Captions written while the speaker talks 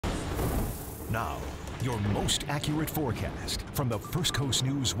Now, your most accurate forecast from the First Coast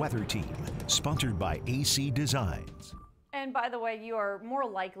News Weather Team, sponsored by AC Designs. And by the way, you are more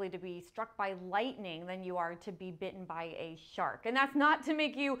likely to be struck by lightning than you are to be bitten by a shark. And that's not to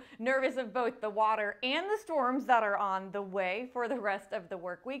make you nervous of both the water and the storms that are on the way for the rest of the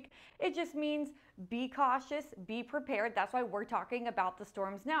work week. It just means be cautious, be prepared. That's why we're talking about the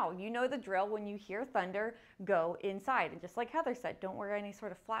storms now. You know the drill. When you hear thunder, go inside. And just like Heather said, don't wear any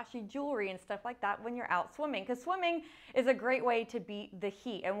sort of flashy jewelry and stuff like that when you're out swimming, because swimming is a great way to beat the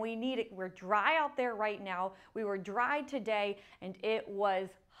heat. And we need it. We're dry out there right now. We were dry today and it was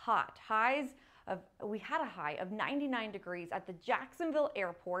hot. We had a high of 99 degrees at the Jacksonville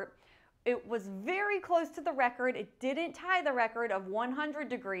airport. It was very close to the record. It didn't tie the record of 100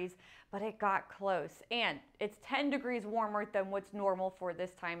 degrees, but it got close. And it's 10 degrees warmer than what's normal for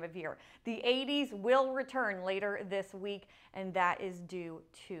this time of year. The 80s will return later this week, and that is due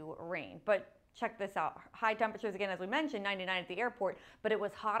to rain. But check this out. High temperatures again, as we mentioned, 99 at the airport, but it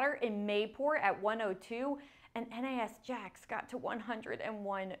was hotter in Mayport at 102. And NAS Jax got to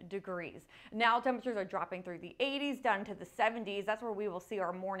 101 degrees. Now temperatures are dropping through the 80s down to the 70s. That's where we will see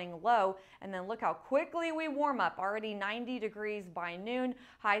our morning low. And then look how quickly we warm up. Already 90 degrees by noon.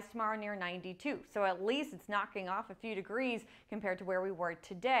 Highs tomorrow near 92. So at least it's knocking off a few degrees compared to where we were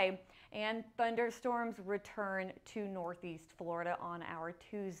today. And thunderstorms return to northeast Florida on our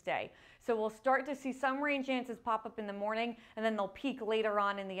Tuesday. So we'll start to see some rain chances pop up in the morning, and then they'll peak later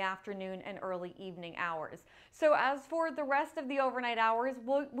on in the afternoon and early evening hours. So as for the rest of the overnight hours,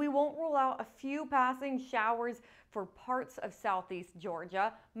 we won't rule out a few passing showers for parts of southeast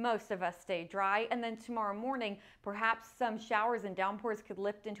Georgia. Most of us stay dry. And then tomorrow morning, perhaps some showers and downpours could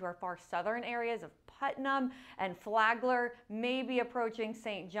lift into our far southern areas of Putnam and Flagler, maybe approaching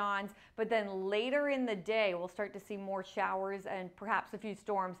St. John's. But then later in the day, we'll start to see more showers and perhaps a few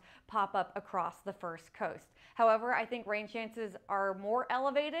storms pop up across the First Coast. However, I think rain chances are more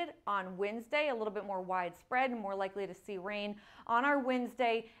elevated on Wednesday, a little bit more widespread, and more likely to see rain on our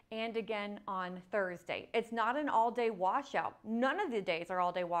Wednesday and again on Thursday. It's not an all-day washout. None of the days are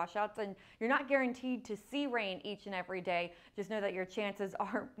all-day washouts, and you're not guaranteed to see rain each and every day. Just know that your chances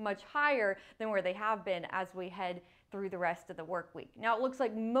are much higher than where they have been as we head through the rest of the work week. Now, it looks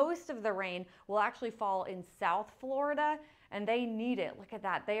like most of the rain will actually fall in South Florida, and they need it. Look at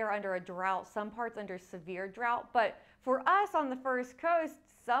that. They are under a drought, some parts under severe drought. But for us on the First Coast,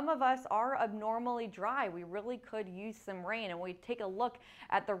 some of us are abnormally dry. We really could use some rain. And we take a look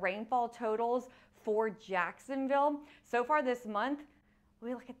at the rainfall totals for Jacksonville. So far this month,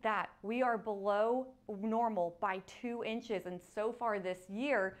 we look at that. We are below normal by 2 inches. And so far this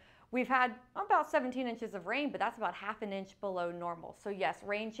year, we've had about 17 inches of rain, but that's about ½ an inch below normal. So yes,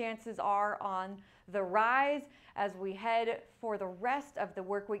 rain chances are on the rise as we head for the rest of the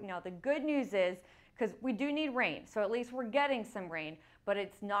work week. Now, the good news is, because we do need rain, so at least we're getting some rain, but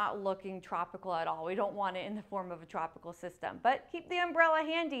it's not looking tropical at all. We don't want it in the form of a tropical system. But keep the umbrella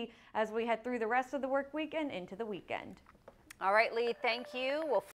handy as we head through the rest of the work week and into the weekend. All right, Lee, thank you. We'll